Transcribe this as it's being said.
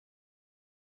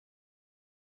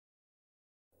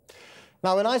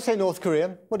Now, when I say North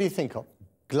Korea, what do you think of?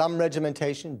 Glum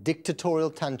regimentation, dictatorial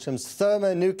tantrums,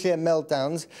 thermonuclear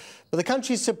meltdowns. But the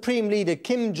country's supreme leader,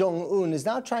 Kim Jong-Un, is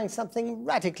now trying something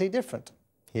radically different.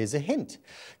 Here's a hint.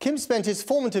 Kim spent his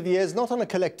formative years not on a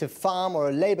collective farm or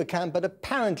a labour camp, but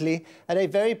apparently at a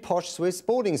very posh Swiss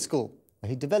boarding school.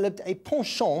 He developed a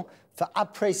penchant for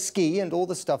après-ski and all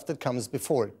the stuff that comes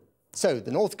before it. So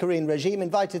the North Korean regime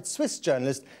invited Swiss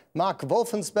journalist Mark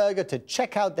Wolfensberger to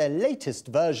check out their latest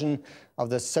version of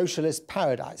the socialist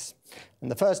paradise. In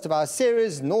the first of our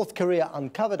series, North Korea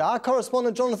Uncovered, our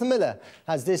correspondent Jonathan Miller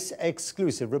has this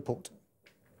exclusive report.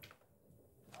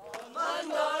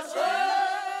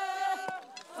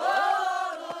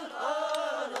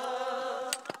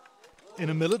 In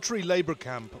a military labour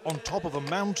camp on top of a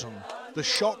mountain, the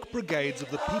shock brigades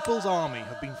of the People's Army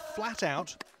have been flat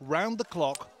out, round the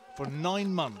clock, for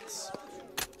 9 months,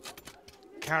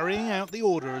 carrying out the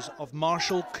orders of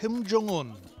Marshal Kim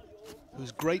Jong-Un,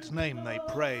 whose great name they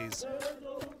praise.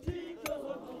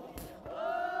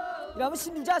 이러면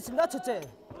신문지 않습니다. 첫째,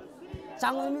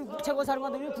 장군님이 최고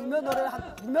사령관님이 부르면 노래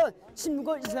부르면 신문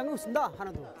걸 이상이 없습니다.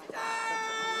 하나도.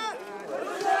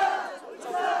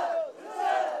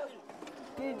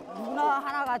 누구나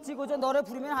하나같이 그저 노래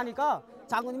부르면 하니까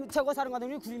장군님이 최고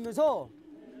사령관님이 부르면서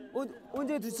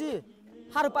언제 두시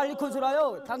하루빨리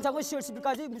건설하여 당장은 10월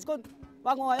 10일까지 무조건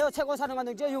완공하여 최고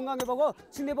사령관님께 영광해보고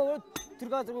승리복을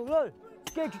들어가는 걸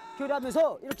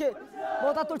결의하면서 이렇게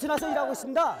모다 떨쳐놔서 일하고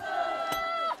있습니다.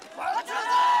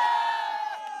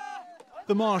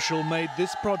 The Marshal made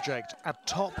this project a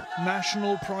top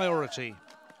national priority.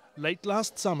 Late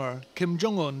last summer, Kim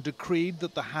Jong-un decreed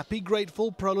that the happy,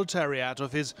 grateful proletariat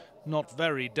of his not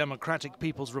very democratic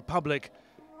People's Republic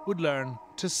would learn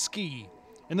to ski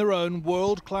in their own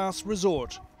world-class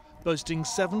resort, boasting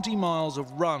 70 miles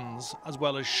of runs, as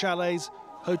well as chalets,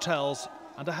 hotels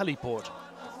and a heliport.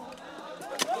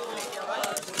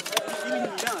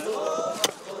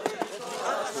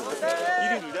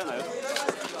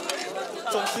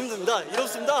 좀 힘듭니다.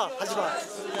 이렇습니다. 하지만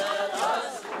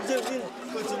이제 우린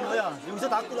여기서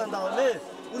낚고 난 다음에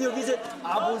우리 여기 이제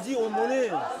아버지, 어머니,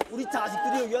 우리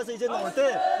자식들이 여기 와서 이제 나올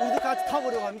때 우리도 같이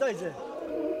타보려고 합니다. 이제.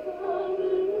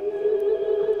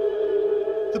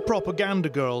 The propaganda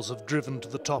girls have driven to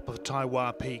the top of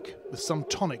Taiwan Peak with some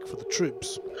tonic for the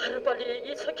troops. 하루빨리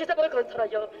이 석기장을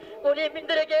건설하여 우리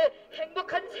민들에게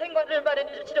행복한 생활을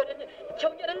마련해 주시려는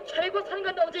경례는 최고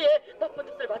사령관 노지의 높은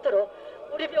뜻을 받도록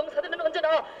우리 병사들은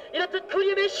언제나 이렇듯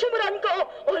그림의 힘을 안고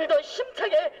오늘도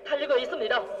힘차게 달리고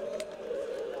있습니다.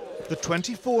 The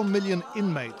 24 million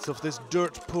inmates of this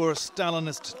dirt-poor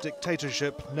Stalinist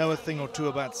dictatorship know a thing or two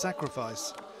about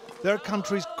sacrifice. Their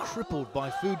country's crippled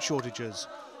by food shortages,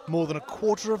 more than a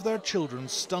quarter of their children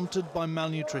stunted by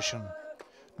malnutrition.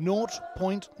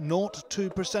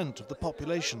 0.02% of the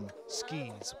population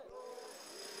skis.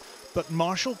 But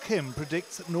Marshal Kim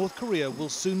predicts that North Korea will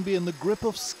soon be in the grip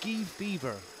of ski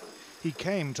fever. He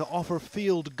came to offer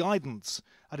field guidance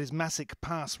at his Masik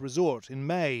Pass resort in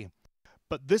May.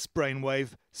 But this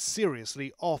brainwave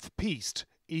seriously off-piste,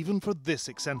 even for this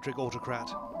eccentric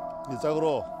autocrat.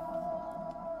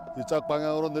 이쪽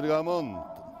방향으로 내려가면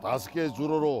 5개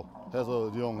주로로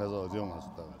해서 이용할 수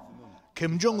있다.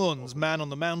 Kim Jong-un's man on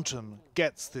the mountain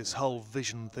gets this whole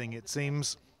vision thing, it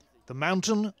seems. The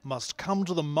mountain must come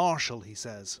to the marshal, he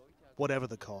says, whatever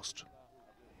the cost.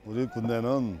 우리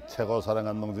군대는 최고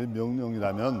사령관 동지의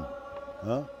명령이라면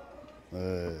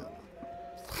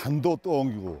산도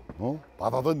떠옮기고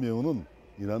바다도 메우는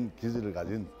이런 기질을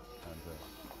가진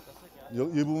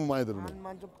이 부분 많이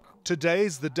들으면.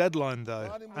 Today's the deadline,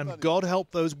 though, and God help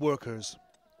those workers.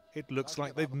 It looks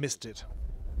like they've missed it.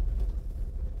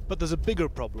 But there's a bigger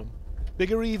problem,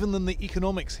 bigger even than the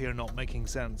economics here not making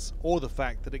sense, or the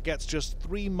fact that it gets just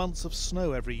 3 months of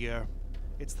snow every year.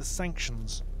 It's the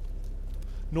sanctions.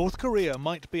 North Korea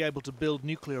might be able to build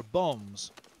nuclear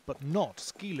bombs, but not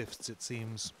ski lifts, it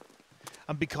seems.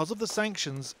 And because of the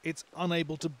sanctions, it's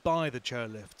unable to buy the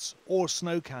chairlifts or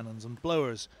snow cannons and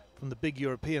blowers from the big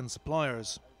European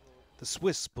suppliers. The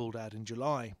Swiss pulled out in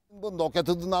July. 뭐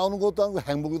로켓도 나오는 것도 아니고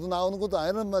행복이도 나오는 것도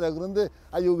아니란 말이야. 그런데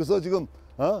여기서 지금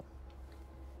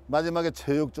마지막에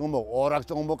체육 종목, 오락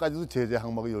종목까지도 제재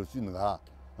항목을 열 수 있는가?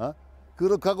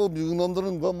 그렇게 하고 미국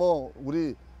놈들은 뭐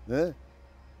우리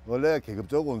원래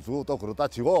계급적 원수 또 그렇다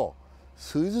치고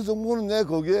스위스 정부는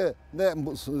거기에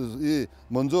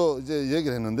먼저 이제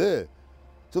얘기를 했는데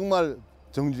정말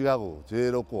정직하고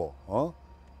지혜롭고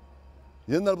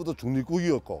옛날부터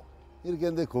중립국이었고. 이렇게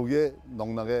했는데 거기에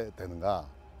농락에 되는가,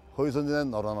 허위선전에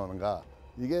놀아나는가,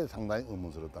 이게 상당히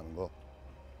의문스럽다는 거.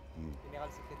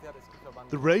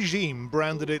 The regime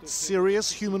branded it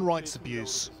serious human rights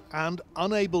abuse, and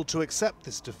unable to accept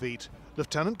this defeat,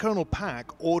 Lieutenant Colonel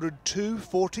Pak ordered two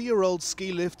 40-year-old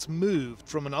ski lifts moved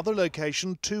from another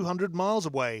location 200 miles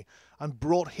away and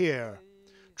brought here.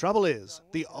 Trouble is,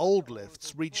 the old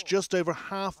lifts reached just over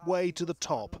halfway to the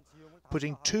top,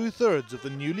 putting 2/3 of the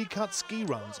newly cut ski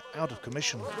runs out of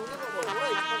commission.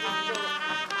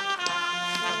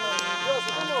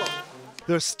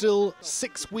 They're still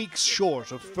 6 weeks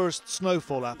short of first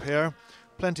snowfall up here.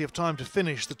 Plenty of time to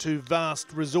finish the two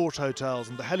vast resort hotels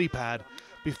and the helipad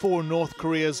before North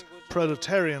Korea's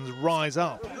proletarians rise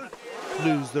up,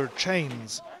 lose their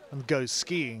chains and go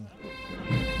skiing.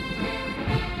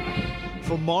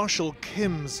 For Marshal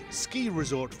Kim's ski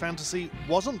resort fantasy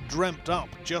wasn't dreamt up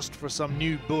just for some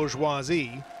new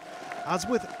bourgeoisie. As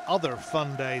with other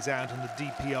fun days out in the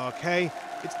DPRK,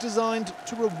 it's designed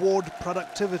to reward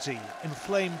productivity,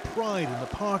 inflame pride in the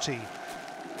party,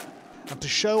 and to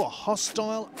show a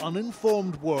hostile,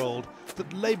 uninformed world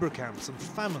that labour camps and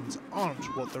famines aren't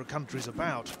what their country's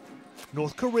about.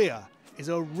 North Korea is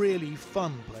a really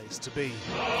fun place to be.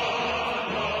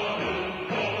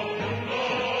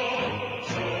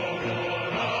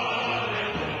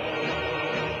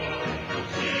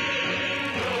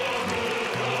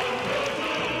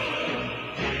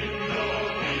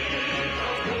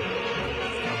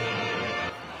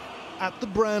 At the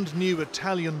brand new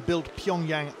Italian-built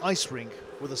Pyongyang ice rink,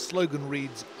 where the slogan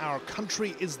reads, "Our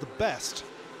country is the best,"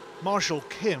 Marshal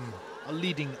Kim, a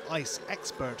leading ice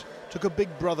expert, took a big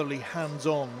brotherly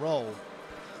hands-on role.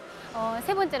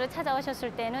 세 번째로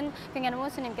찾아오셨을 때는 평양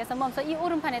원수님께서 먼저 이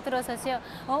오름판에 들어서서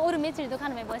오름 며칠도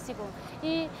가늠해 보시고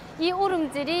이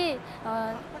오름질이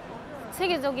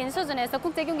세계적인 수준에서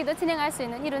국제 경기도 진행할 수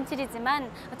있는 이런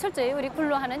질이지만 철저히 우리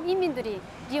근로하는 인민들이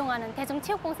이용하는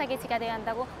대중체육공사 개지가 되어야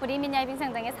한다고 우리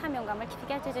인민야외빙상장의 사명감을 깊이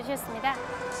가르쳐 주셨습니다.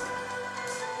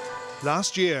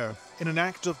 Last year, in an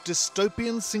act of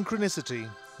dystopian synchronicity,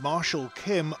 Marshal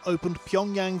Kim opened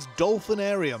Pyongyang's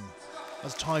Dolphinarium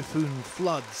as typhoon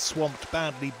floods swamped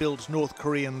badly built North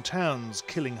Korean towns,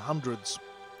 killing hundreds.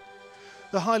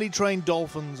 The highly trained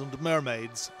dolphins and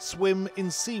mermaids swim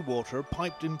in seawater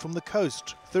piped in from the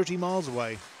coast, 30 miles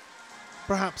away.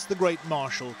 Perhaps the great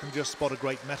Marshal can just spot a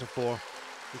great metaphor.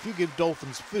 If you give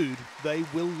dolphins food, they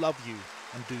will love you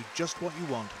and do just what you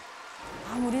want.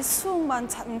 아무리 수억만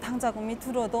당자금이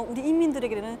들어도 우리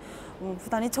인민들에게는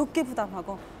부담이 적게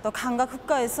부담하고 또 강과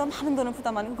국가에서 많은 돈을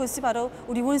부담하는 그것이 바로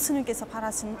우리 원수님께서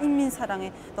바라시는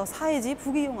인민사랑의 또 사회주의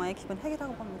부귀영화의 기본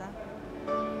핵이라고 봅니다.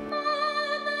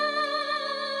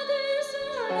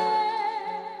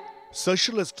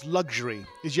 Socialist luxury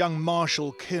is young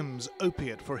Marshal Kim's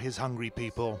opiate for his hungry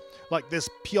people, like this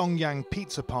Pyongyang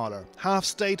pizza parlour, half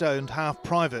state-owned, half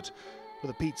private,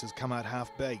 where the pizzas come out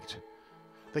half-baked.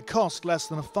 They cost less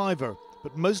than a fiver,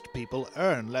 but most people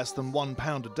earn less than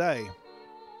 £1 a day.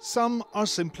 Some are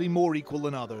simply more equal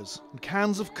than others, and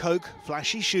cans of Coke,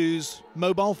 flashy shoes,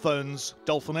 mobile phones,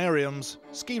 dolphinariums,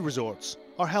 ski resorts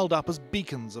are held up as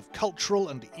beacons of cultural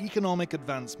and economic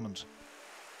advancement.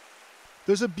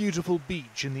 There's a beautiful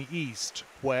beach in the east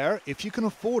where, if you can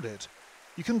afford it,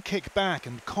 you can kick back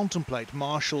and contemplate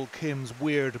Marshal Kim's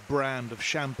weird brand of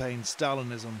champagne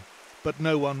Stalinism. But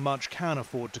no one much can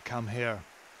afford to come here,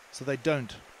 so they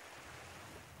don't.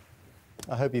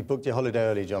 I hope you booked your holiday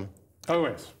early, John.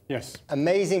 Always, yes.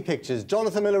 Amazing pictures.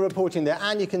 Jonathan Miller reporting there,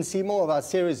 and you can see more of our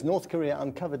series North Korea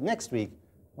Uncovered next week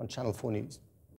on Channel 4 News.